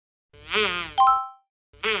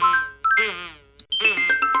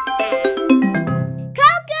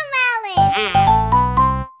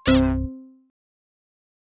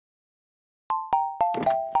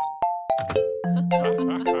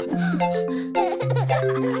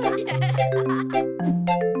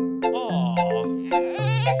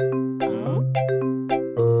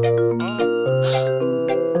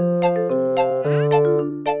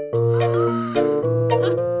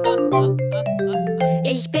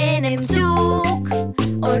Ich bin im Zug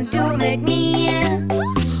und du mit mir.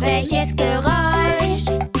 Welches Geräusch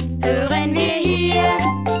hören wir hier?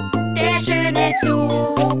 Der schöne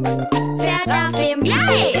Zug fährt auf dem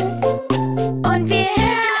Gleis und wir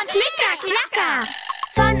hören Klicker, Klacker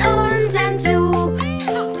von unserem Zug.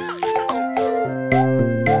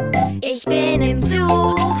 Ich bin im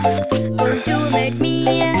Zug und du mit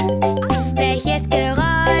mir. Welches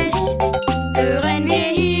Geräusch hören wir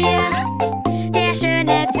hier? Der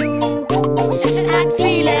schöne Zug hat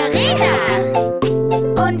viele Räder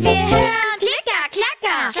und wir hören Klicker,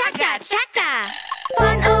 Klacker, Tschakka, Tschakka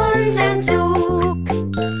von unserem Zug.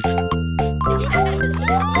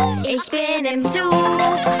 Ich bin im Zug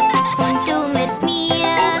und du mit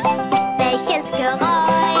mir. Welches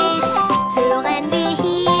Geräusch hören wir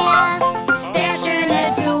hier? Der schöne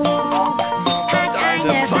Zug hat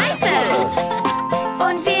eine Pfeife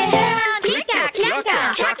und wir hören Klicker, Klacker,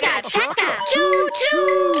 Tschakka, Tschakka, Tschu-Tschu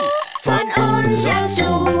von unserem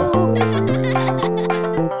Zug.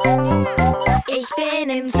 Ich bin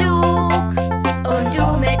im Zug und du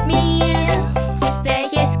mit mir.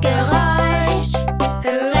 Welches Geräusch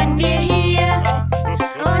hören wir hier?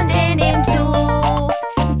 Und in dem Zug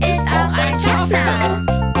ist auch ein Schaffner.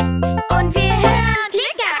 Und wir hören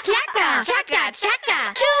Klicker, Klacker, Tschakka, Tschakka,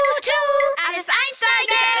 Tschu-Tschu. Alles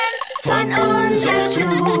einsteigen von unserem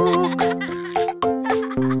Zug.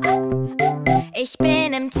 Ich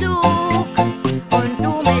bin im Zug und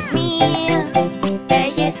du mit mir.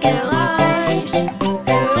 Welches Geräusch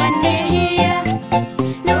hören wir hier?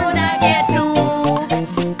 Nun sagt der Zug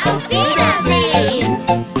auf Wiedersehen.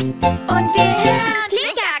 Und wir hören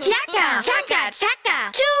Klicker, Klacker, Tschakka, Tschakka,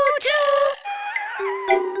 Tschu-Tschu.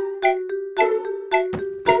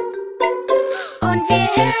 Und wir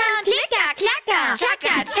hören Klicker, Klacker,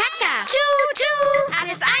 Tschakka, Tschakka, Tschu-Tschu.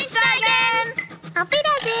 Alles einsteigen. Auf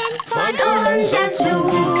Wiedersehen von unserem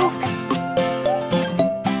Zug.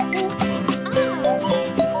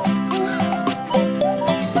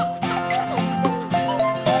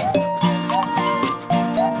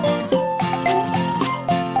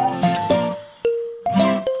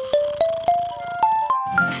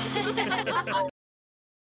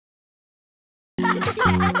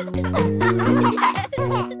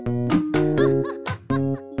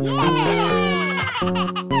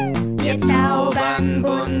 Wir zaubern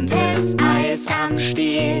buntes Eis am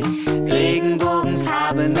Stiel,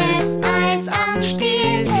 regenbogenfarbenes Eis am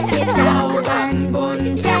Stiel. Wir zaubern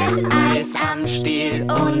buntes Eis am Stiel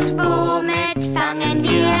und womit fangen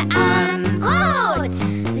wir an? Rot!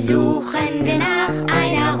 Suchen wir nach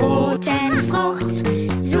einer roten Frucht.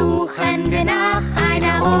 Suchen wir nach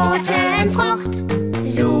einer roten Frucht.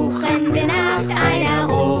 Suchen wir nach einer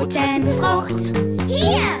roten Frucht.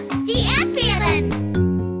 Hier, die Erdbeeren.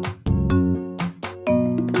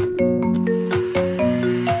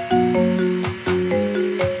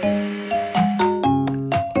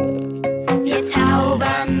 Wir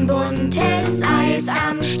zaubern buntes Eis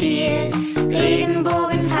am Stiel,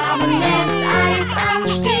 regenbogenfarbenes Eis am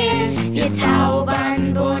Stiel. Wir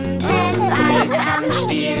zaubern buntes Eis am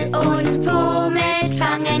Stiel und womit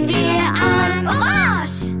fangen wir an?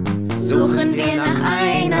 Orange! Suchen wir nach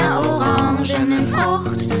einer orangenen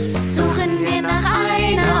Frucht. Suchen wir nach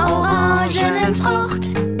einer orangenen Frucht.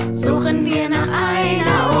 Suchen wir nach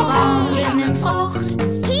einer orangenen Frucht.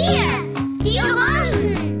 Hier, die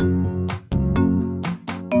Orangen.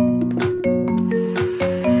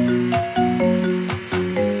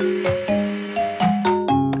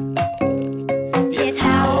 Wir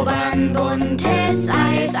zaubern buntes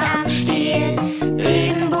Eis am Stiel,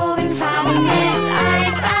 regenbogenfarbenes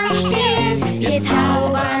Eis am Stiel. Wir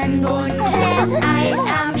zaubern buntes Eis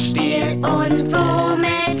am Stiel und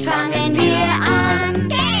womit fangen wir an?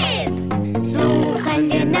 Gelb!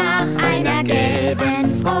 Suchen wir nach einer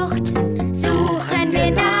gelben Frucht. Suchen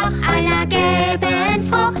wir nach einer gelben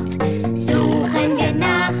Frucht. Suchen wir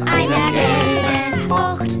nach einer gelben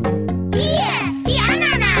Frucht. Hier, die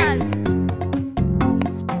Ananas!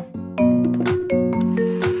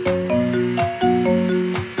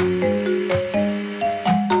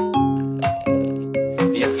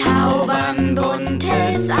 Wir zaubern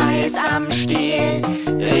buntes Eis am Stiel,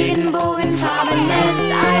 regenbogenfarbenes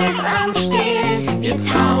Eis am Stiel. Wir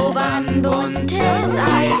zaubern buntes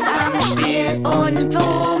Eis am Stiel und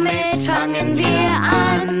womit fangen wir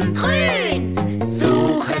an? Grün!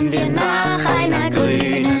 Suchen wir nach einer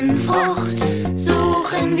grünen Frucht.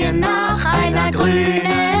 Suchen wir nach einer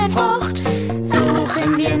grünen Frucht.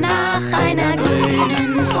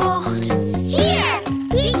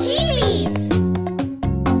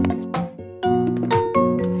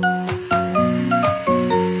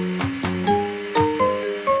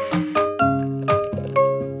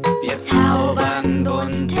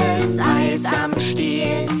 Eis am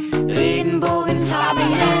Stiel.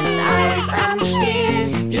 Regenbogenfarbenes Eis am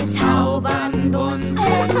Stiel. Wir zaubern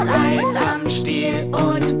buntes Eis am Stiel.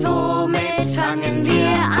 Und womit fangen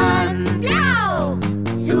wir an? Blau!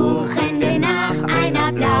 Suchen wir nach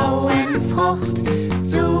einer blauen Frucht.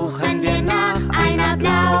 Suchen wir nach einer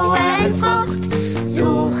blauen Frucht.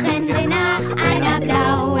 Suchen wir nach einer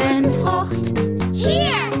blauen Frucht.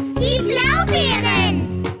 Hier, die Blaubeeren!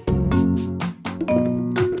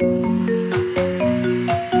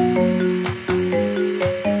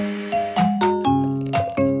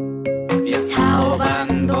 Wir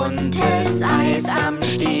zaubern buntes Eis am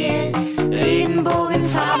Stiel.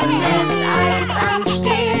 Regenbogenfarbenes Eis am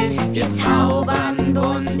Stiel. Wir zaubern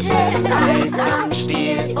buntes Eis am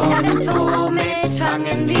Stiel. Und womit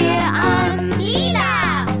fangen wir an?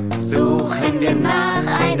 Lila! Suchen wir nach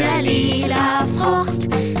einer lila Frucht.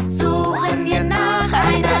 Suchen wir nach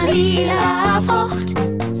einer lila Frucht.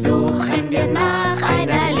 Suchen wir nach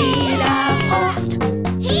einer lila Frucht.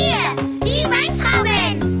 Hier, die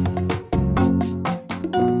Weintrauben!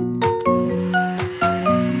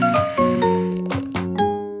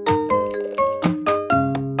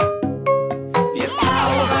 Wir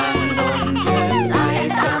zaubern buntes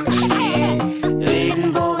Eis am Stiel.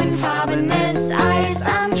 Regenbogenfarbenes Eis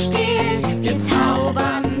am Stiel. Wir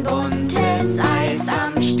zaubern buntes Eis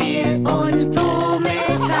am Stiel. Und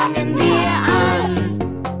womit fangen wir an?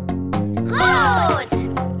 Rot,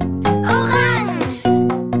 Orange,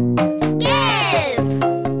 Gelb,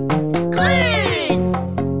 Grün,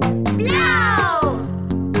 Blau,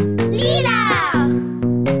 Lila.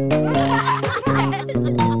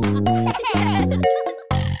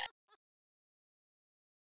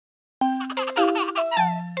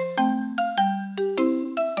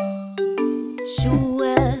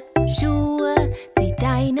 Schuhe, Schuhe, zieh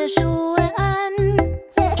deine Schuhe an.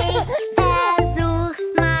 Ich versuch's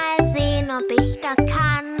mal, sehen, ob ich das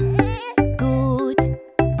kann. Gut,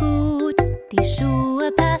 gut, die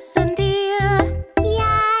Schuhe passen dir.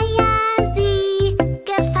 Ja, ja, sie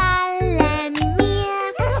gefallen mir.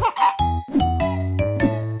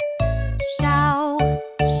 Schau,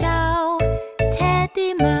 schau, Teddy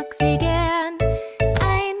mag sie gern.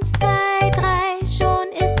 1, 2, 3, schon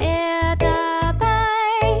ist er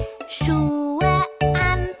dabei. Schuhe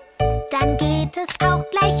an, dann geht es auch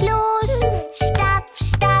gleich los. Stapf,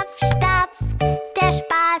 stapf, stapf, der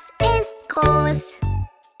Spaß ist groß.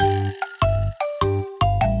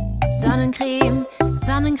 Sonnencreme,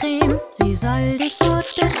 Sonnencreme, sie soll dich gut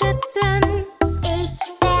beschützen. Ich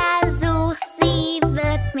versuch's, sie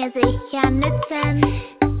wird mir sicher nützen.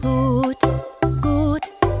 Gut, gut,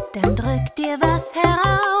 dann drück dir was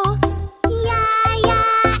heraus. Ja, ja,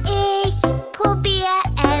 ich probier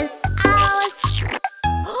es aus.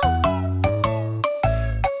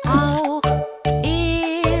 Auch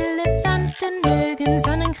Elefanten mögen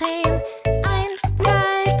Sonnencreme. 1, 2,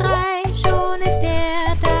 3, schon ist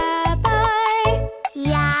er dabei.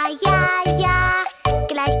 Ja, ja, ja,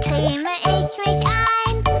 gleich creme ich mich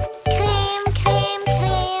ein. Creme, Creme,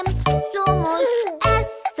 Creme, so muss es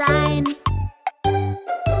sein.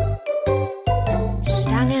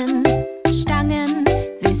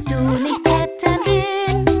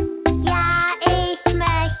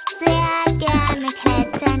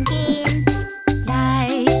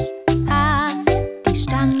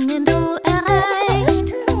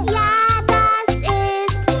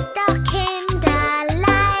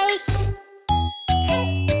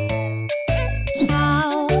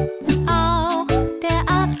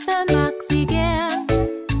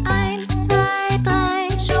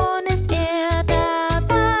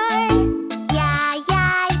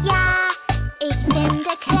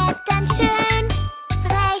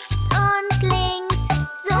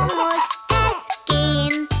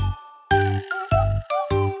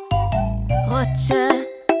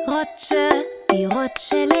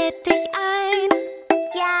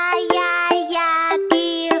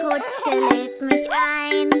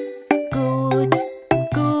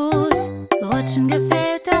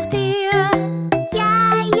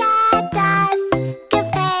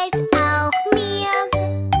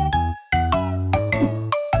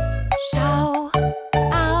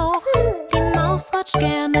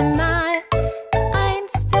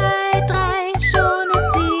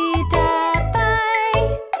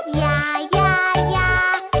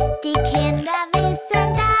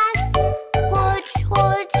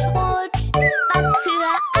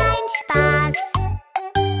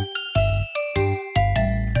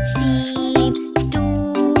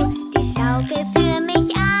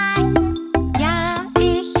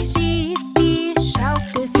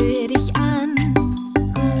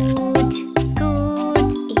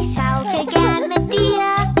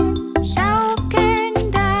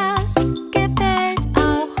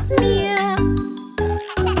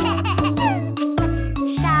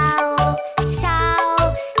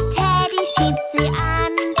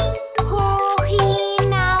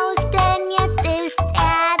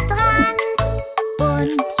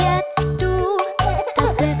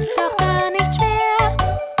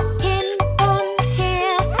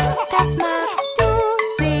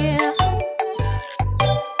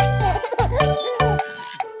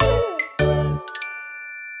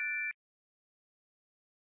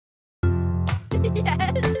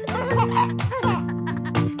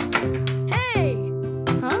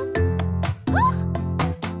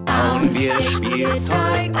 Bauen wir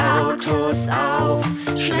Spielzeugautos auf,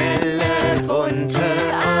 schnelle, bunte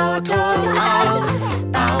Autos auf.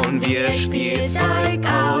 Bauen wir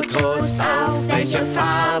Spielzeugautos auf, welche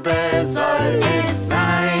Farbe soll es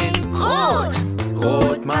sein? Rot!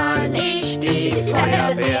 Rot mal ich die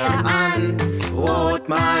Feuerwehr an. Rot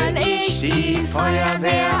mal ich die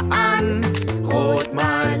Feuerwehr an. Rot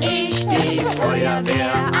mal ich die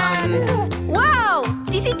Feuerwehr an. Wow,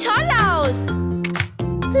 die sieht toll aus.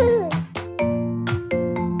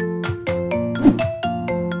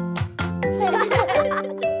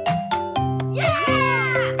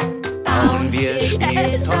 Bauen wir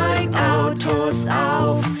Spielzeugautos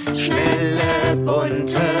auf, schnelle,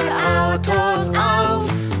 bunte Autos auf.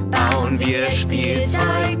 Bauen wir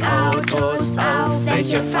Spielzeugautos auf,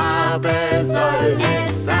 welche Farbe soll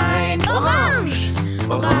es sein? Orange!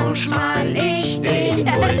 Orange mal ich den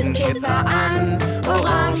Muldenkipper an.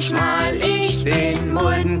 Orange mal ich den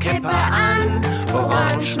Muldenkipper an.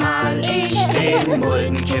 Orange mal ich den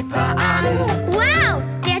Muldenkipper an. Wow,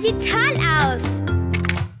 der sieht toll aus.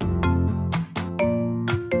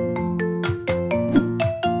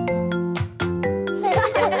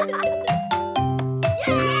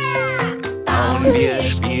 Bauen wir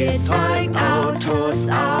Spielzeugautos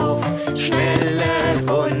auf, schnelle,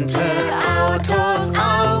 bunte Autos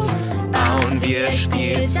auf. Bauen wir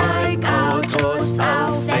Spielzeugautos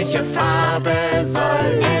auf, welche Farbe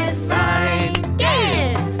soll es sein?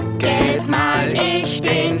 Gelb. Gelb mal ich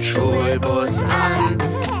den Schulbus an.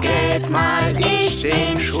 Gelb mal ich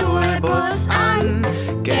den Schulbus an.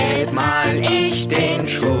 Gelb mal ich den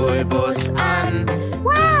Schulbus an.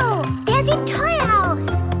 Wow, der sieht toll aus.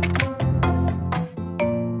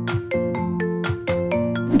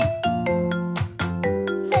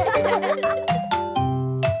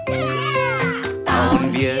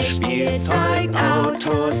 Bauen wir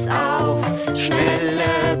Spielzeugautos auf,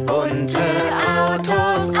 schnelle, bunte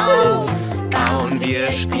Autos auf. Bauen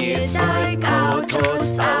wir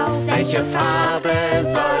Spielzeugautos auf, welche Farbe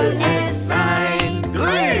soll es sein?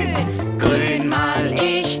 Grün! Grün mal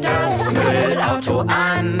ich das Müllauto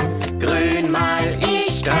an. Grün mal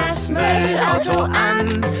ich das Müllauto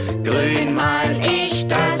an. Grün mal ich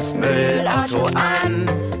das Müllauto an.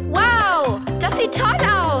 Wow, das sieht toll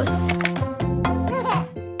aus.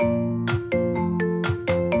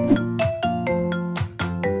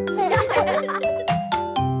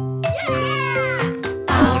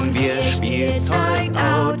 Bauen wir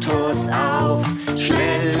Spielzeugautos auf,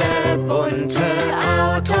 schnelle, bunte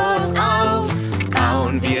Autos auf.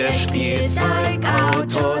 Bauen wir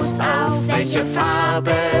Spielzeugautos auf, welche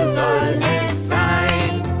Farbe soll es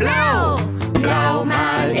sein? Blau! Blau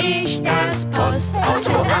mal ich das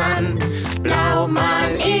Postauto an. Blau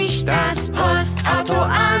mal ich das Postauto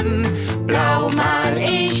an. Blau mal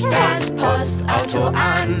ich das Postauto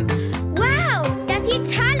an. Wow, das sieht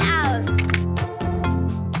toll aus.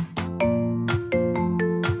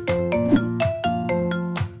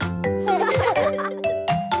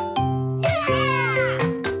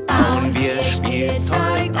 Bauen wir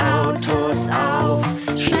Spielzeugautos auf,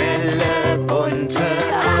 schnelle, bunte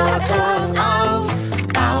Autos auf.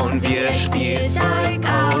 Bauen wir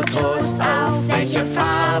Spielzeugautos auf, welche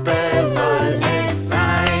Farbe soll es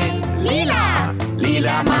sein? Lila!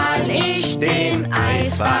 Lila mal ich den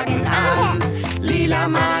Eiswagen an. Lila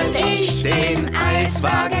mal ich den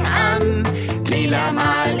Eiswagen an. Lila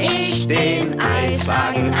mal ich den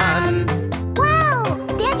Eiswagen an. Wow,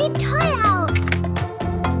 der sieht toll aus.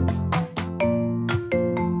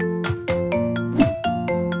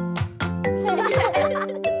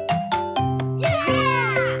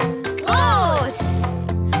 Rot,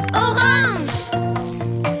 Orange,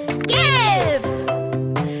 Gelb,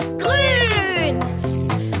 Grün,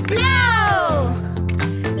 Blau,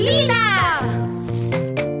 Lila.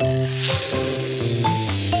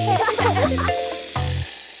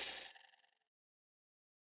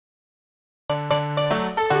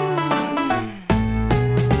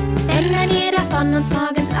 Wenn dann jeder von uns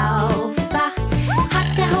morgens aufwacht,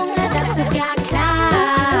 hat der Hunger, das ist ja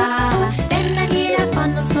klar. Wenn dann jeder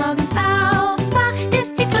von uns morgens aufwacht,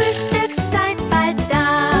 ist die Frühstückszeit bald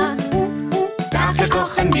da. Dafür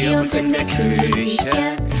kochen wir uns in der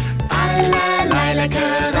Küche allerlei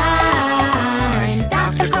Leckereien.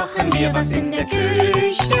 Dafür kochen wir was in der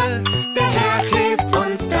Küche, der Herd hilft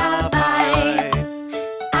uns dabei.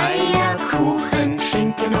 Eier, Kuchen,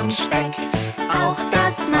 Schinken und Speck, auch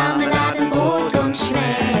das Marmeladenbrot uns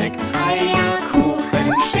schmeckt. Eier,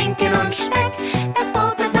 Kuchen, Schinken und Speck, das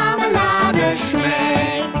Brot mit Marmelade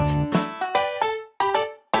schmeckt.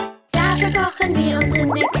 Dafür kochen wir uns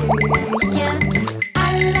in der Küche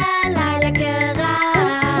allerlei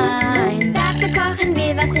Leckereien. Dafür kochen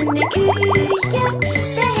wir was in der der Küche,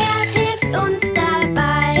 der Herd hilft uns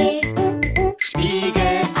dabei.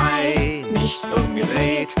 Spiegelei, nicht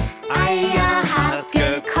umgedreht, Eier hart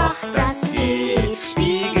gekocht, das geht.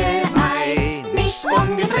 Spiegelei, nicht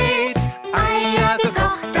umgedreht, Eier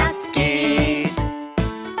gekocht, das geht.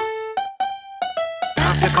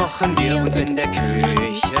 Dafür kochen wir uns in der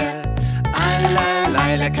Küche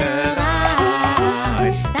allerlei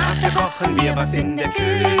Leckerei. Dafür kochen wir was in der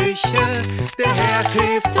Küche, der Herd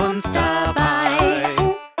hilft uns dabei.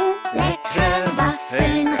 Leckere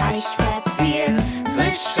Waffeln, reich verziert,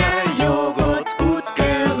 frischer Joghurt, gut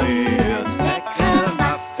gerührt. Leckere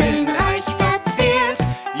Waffeln, reich verziert,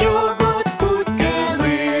 Joghurt, gut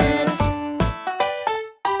gerührt.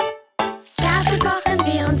 Dafür kochen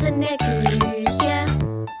wir uns in der Küche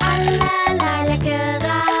allerlei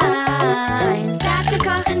Leckereien. Dafür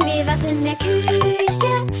kochen wir was in der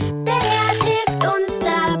Küche, der Herd hilft uns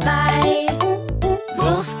dabei.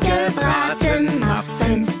 Wurst gebraten,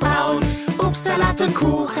 Muffins braun, Obstsalat und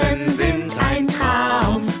Kuchen sind ein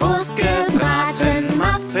Traum. Wurst gebraten,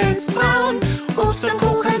 Muffins braun, Obst und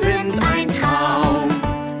Kuchen sind ein Traum.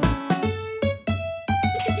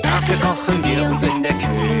 Dafür kochen wir uns in der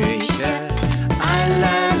Küche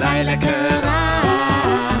allerlei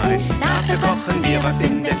Leckereien. Dafür kochen wir was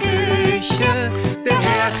in der Küche, der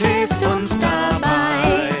Herd hilft uns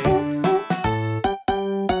dabei.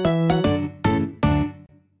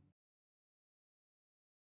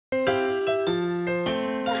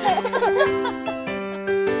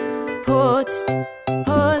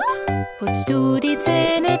 Putzt du die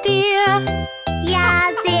Zähne dir? Ja,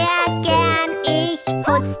 sehr gern, ich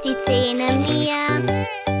putz die Zähne mir.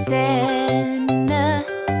 Zähne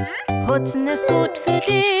putzen ist gut für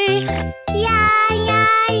dich. Ja, ja,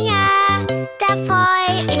 ja, da freu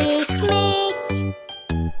ich mich.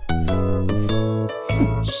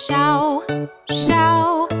 Schau,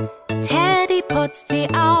 Teddy putzt sie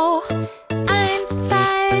auch. 1,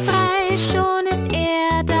 2, 3, schon ist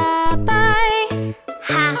er dabei.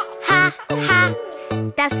 Ha, ha, ha,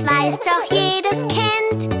 das weiß doch jedes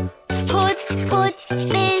Kind. Putz, putz,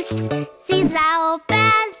 bis sie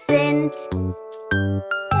sauber sind.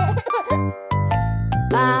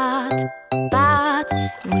 Bad,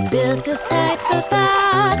 nun wird es Zeit fürs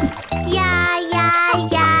Bad. Ja, ja,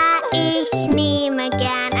 ja, ich nehme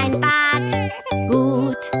gern ein Bad.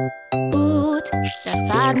 Gut, das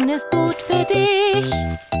Baden ist gut für dich.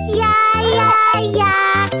 Ja, ja, ja,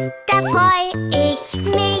 da freu ich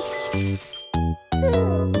mich.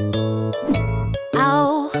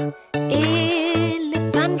 Auch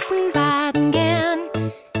Elefanten baden gern.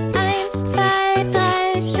 1, 2,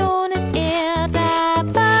 3, schon ist er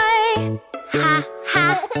dabei. Ha, ha,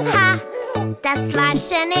 ha, das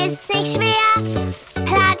Waschen ist nicht schwer.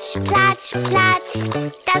 Platsch, platsch, platsch,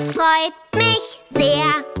 das freut mich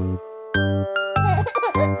sehr.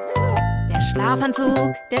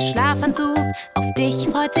 Der Schlafanzug, auf dich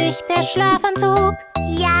freut sich der Schlafanzug.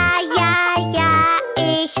 Ja, ja, ja,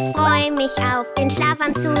 ich freu mich auf den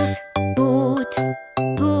Schlafanzug. Gut,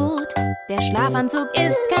 der Schlafanzug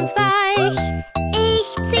ist ganz weich.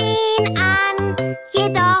 Ich zieh ihn an,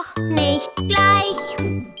 jedoch nicht gleich.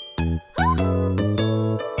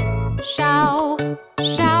 Schau,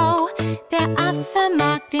 der Affe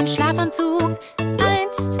mag den Schlafanzug.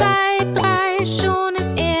 1, 2, 3, schon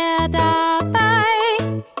ist er dabei.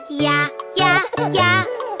 Ja, ja, ja,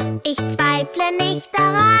 ich zweifle nicht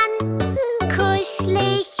daran.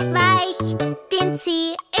 Kuschelig, weich, den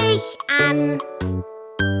zieh ich an.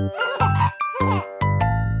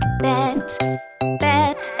 Bett,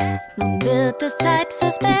 nun wird es Zeit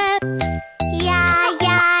fürs Bett. Ja,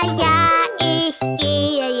 ja, ja, ich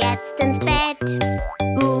gehe jetzt ins Bett.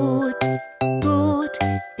 Gut,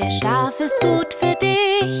 der Schlaf ist gut für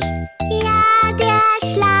dich. Ja, der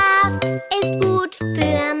Schlaf ist gut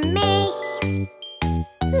für mich.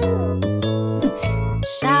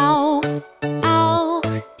 Schau, auch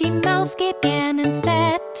die Maus geht gern ins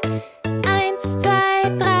Bett. 1, 2,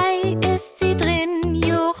 3, ist sie drin,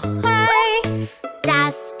 juchhei.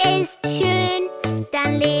 Das ist schön,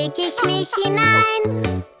 dann leg ich mich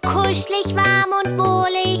hinein. Kuschelig, warm und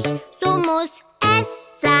wohlig, so muss es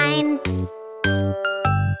sein.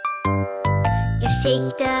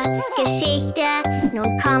 Geschichte,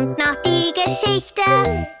 nun kommt noch die Geschichte.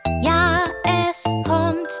 Ja, es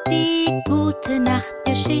kommt die gute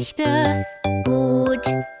Nachtgeschichte. Gut,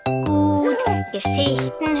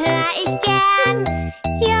 Geschichten hör ich gern.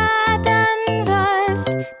 Ja, dann sollst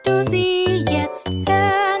du sie jetzt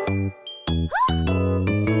hören.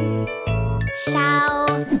 Schau,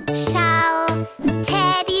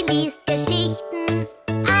 Teddy liest Geschichten.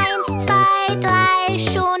 1, 2, 3,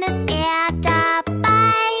 schon ist er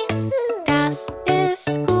dabei.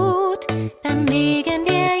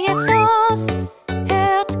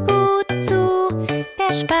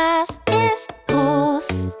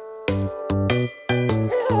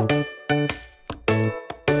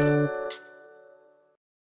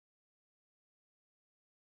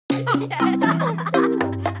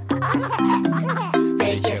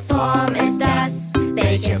 Welche Form ist das?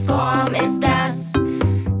 Welche Form ist das?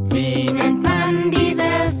 Wie nennt man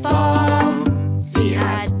diese Form? Sie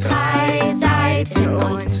hat 3 Seiten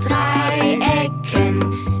und 3 Ecken.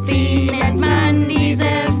 Wie nennt man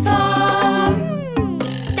diese Form?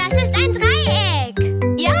 Das ist ein Dreieck.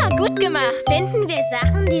 Ja, gut gemacht. Finden wir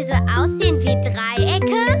Sachen, die so aussehen wie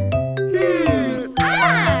Dreiecke?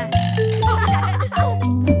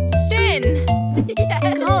 Schön.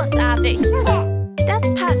 Großartig. Das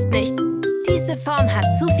passt nicht. Diese Form hat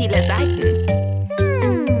zu viele Seiten.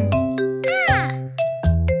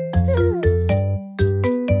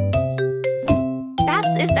 Das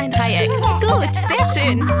ist ein Dreieck. Gut, sehr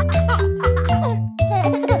schön.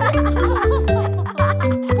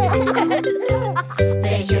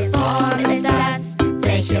 Welche Form ist das?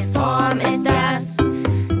 Welche Form ist das?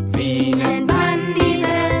 Wie nennt man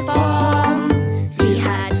diese Form? Sie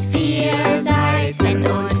hat 4 Seiten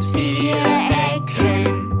und 4 Ecken.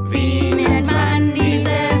 Wie nennt man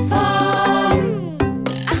diese Form?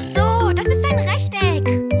 Ach so, das ist ein Rechteck.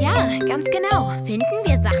 Ja, ganz genau. Finden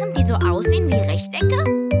wir Sachen, die so aussehen wie Rechtecke?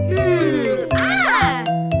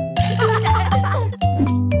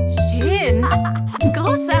 Schön.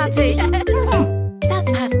 Großartig. Das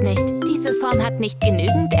passt nicht. Diese Form hat nicht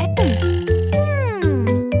genügend Ecken.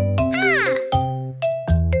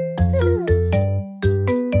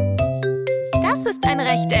 Das ist ein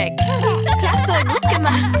Rechteck. Klasse, gut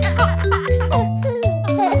gemacht.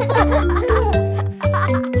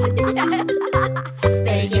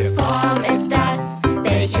 Welche Form ist das?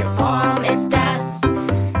 Welche Form ist das?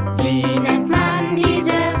 Wie nennt man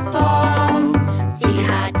diese Form? Sie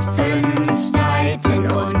hat 5 Seiten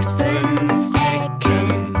und 5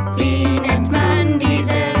 Ecken. Wie nennt man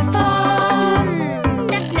diese Form?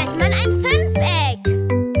 Das nennt man ein Fünfeck.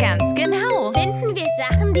 Ganz genau. Finden wir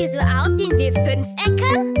Sachen, die so aussehen wie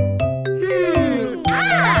Fünfecke?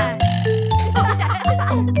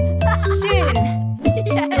 Schön.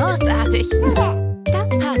 Großartig. Das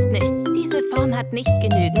passt nicht. Diese Form hat nicht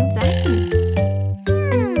genügend Seiten.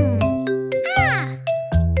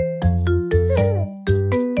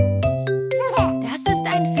 Das ist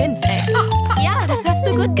ein Fünfeck. Ja, das hast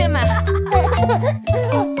du gut gemacht.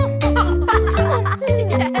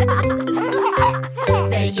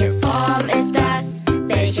 Welche Form ist das?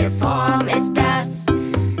 Welche Form ist das?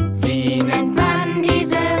 Wie nennt man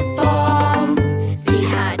diese Form? Sie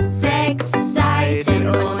hat 6 Seiten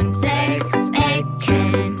und 6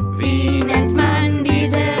 Ecken. Wie nennt man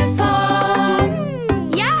diese Form?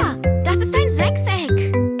 Ja, das ist ein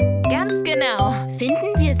Sechseck. Ganz genau.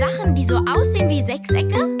 Finden wir Sachen, die so aussehen wie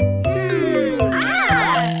Sechsecke?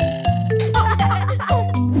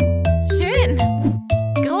 Schön.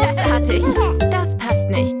 Großartig. Das passt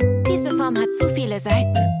nicht. Diese Form hat zu viele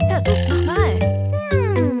Seiten. Versuch's nochmal.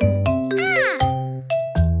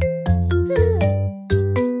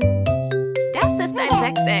 Das ist ein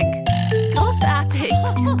Sechseck. Großartig.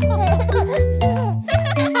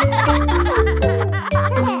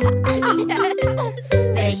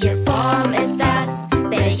 Welche Form ist das?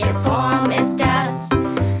 Welche Form ist das?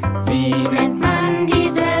 Wie nennt man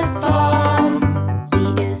diese Form? Sie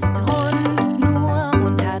ist rund nur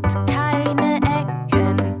und hat keine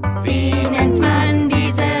Ecken. Wie nennt man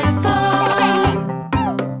diese Form?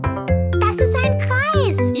 Das ist ein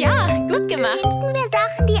Kreis. Ja, gut gemacht. Finden wir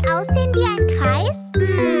Sachen, die aussehen wie ein Kreis?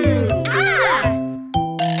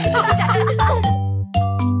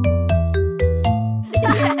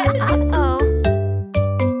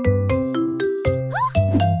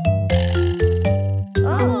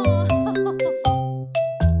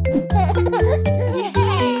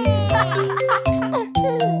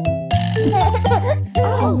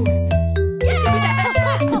 Oh.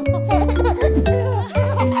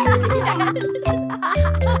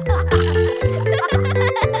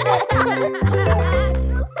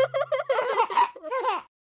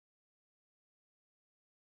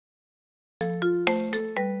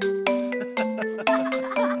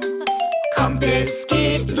 Kommt, es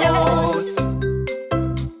geht los.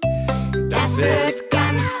 Das wird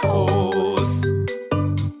ganz groß.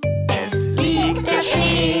 Es liegt der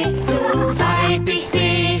Schnee, soweit ich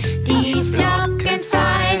sehe. Die Flocken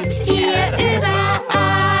fallen hier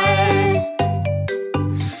überall.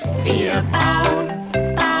 Wir bauen,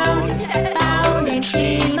 bauen, bauen den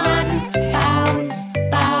Schneemann. Bauen,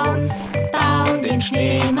 bauen, bauen den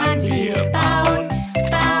Schneemann. Wir bauen,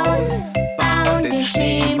 bauen, bauen den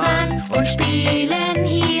Schneemann und spielen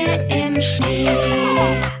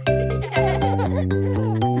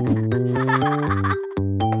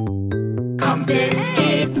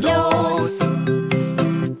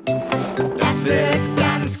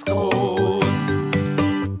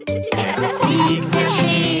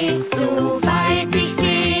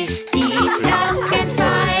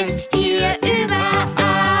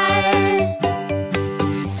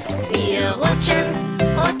rutschen,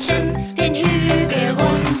 rutschen den Hügel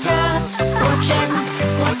runter. Rutschen,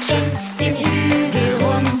 rutschen den Hügel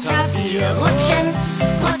runter. Wir rutschen,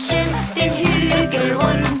 rutschen den Hügel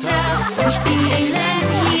runter und spielen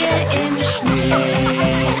hier im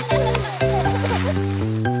Schnee.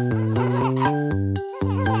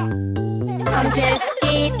 Kommt, es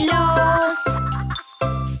geht los.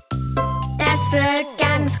 Das wird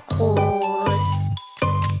ganz groß.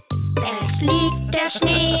 Es liegt der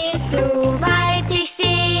Schnee, soweit ich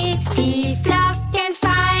sehe. Die Flocken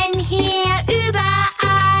fallen hier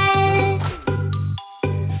überall.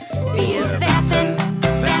 Wir werfen,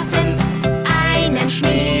 werfen einen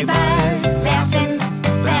Schneeball. Werfen,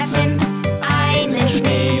 werfen einen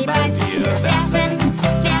Schneeball. Wir werfen,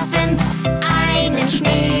 werfen einen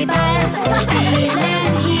Schneeball und spielen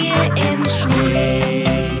hier im Schnee.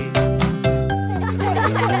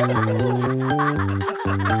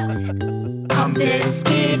 Kommt, es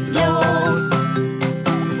geht los.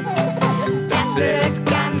 Das wird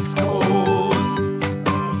ganz groß.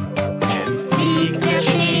 Es fliegt der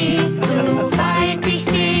Schnee, soweit ich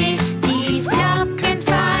sehe. Die Flocken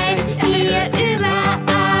fallen hier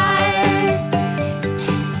überall.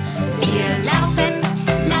 Wir laufen,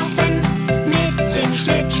 laufen mit dem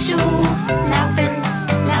Schlittschuh. Laufen,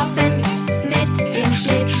 laufen mit dem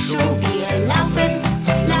Schlittschuh. Wir laufen,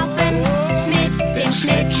 laufen mit dem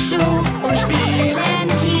Schlittschuh und spielen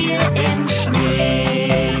hier im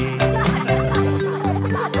Schnee.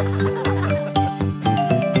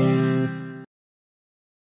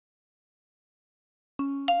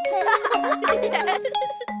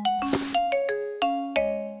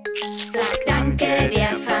 Sag Danke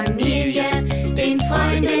der Familie, den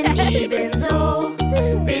Freunden ebenso.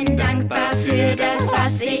 Bin dankbar für das,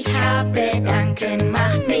 was ich habe. Danken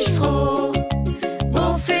macht mich froh.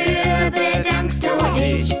 Wofür bedankst du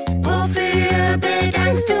dich? Wofür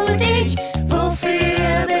bedankst du dich?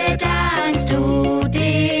 Wofür bedankst du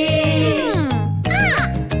dich?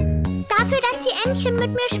 Dafür, dass die Entchen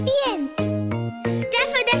mit mir spielen.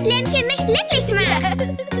 Dafür, dass Lämmchen mich glücklich macht.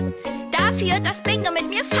 Dafür, dass Bingo mit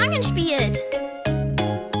mir Fangen spielt.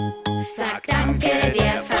 Sag Danke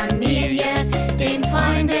der Familie, den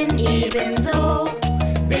Freunden ebenso.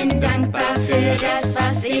 Bin dankbar für das,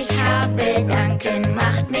 was ich habe. Danken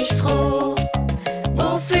macht mich froh.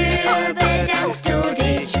 Wofür bedankst du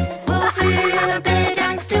dich? Wofür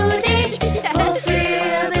bedankst du dich?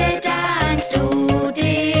 Wofür bedankst du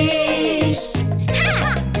dich?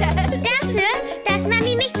 Dafür, dass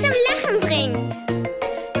Mami mich zum Lachen bringt.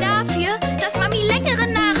 Dafür, dass Mami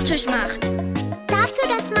leckeren Nachtisch macht. Dafür,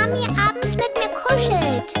 dass Mami abends mit mir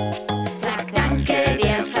kuschelt. Sag Danke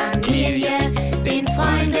der Familie, den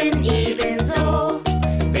Freunden ebenso.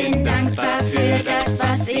 Bin dankbar für das,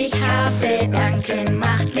 was ich habe. Danken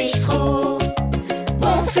macht mich froh.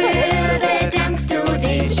 Wofür bedankst du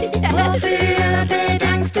dich? Wofür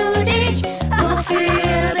bedankst du dich?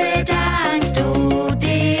 Wofür bedankst du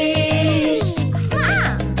dich?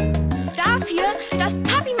 Dafür, dass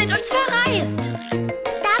Papi mit uns verreist.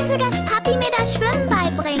 Dafür, dass Papi mir das Schwimmen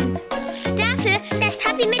beibringt. Dafür, dass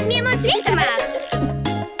Papi mit mir Musik macht.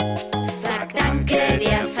 Sag Danke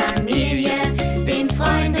der Familie, den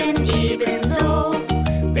Freunden ebenso.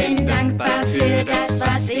 Bin dankbar für das,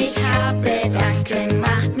 was ich habe. Danken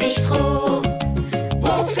macht mich froh.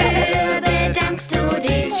 Wofür bedankst du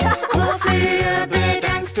dich? Wofür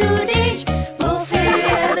bedankst du dich?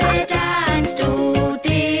 Wofür bedankst du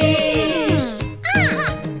dich?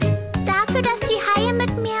 Dafür, dass die Haie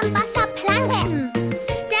mit mir im Wasser planschen.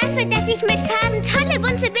 Dafür, dass ich mit Farben tolle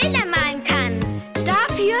bunte Bilder malen kann.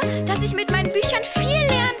 Dafür, dass ich mit meinen Büchern viel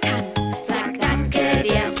lernen kann. Sag Danke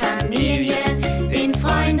der Familie, den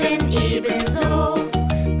Freunden ebenso.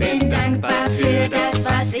 Bin dankbar für das,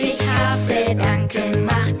 was ich habe. Danken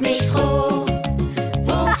macht mich froh.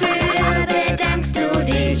 Wofür bedankst du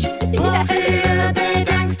dich? Wofür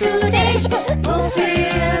bedankst du dich?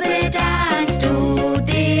 Wofür bedankst du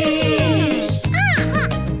dich?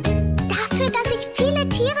 Dafür, dass ich viele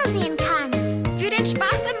Tiere sehen kann. Für den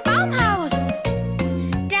Spaß im Baumhaus.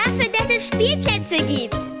 Dafür, dass es Spielplätze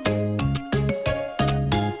gibt.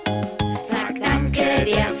 Sag Danke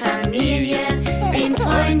der Familie, den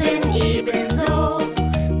Freunden ebenso.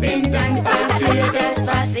 Bin dankbar für das,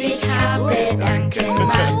 was ich habe. Danken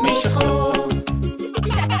macht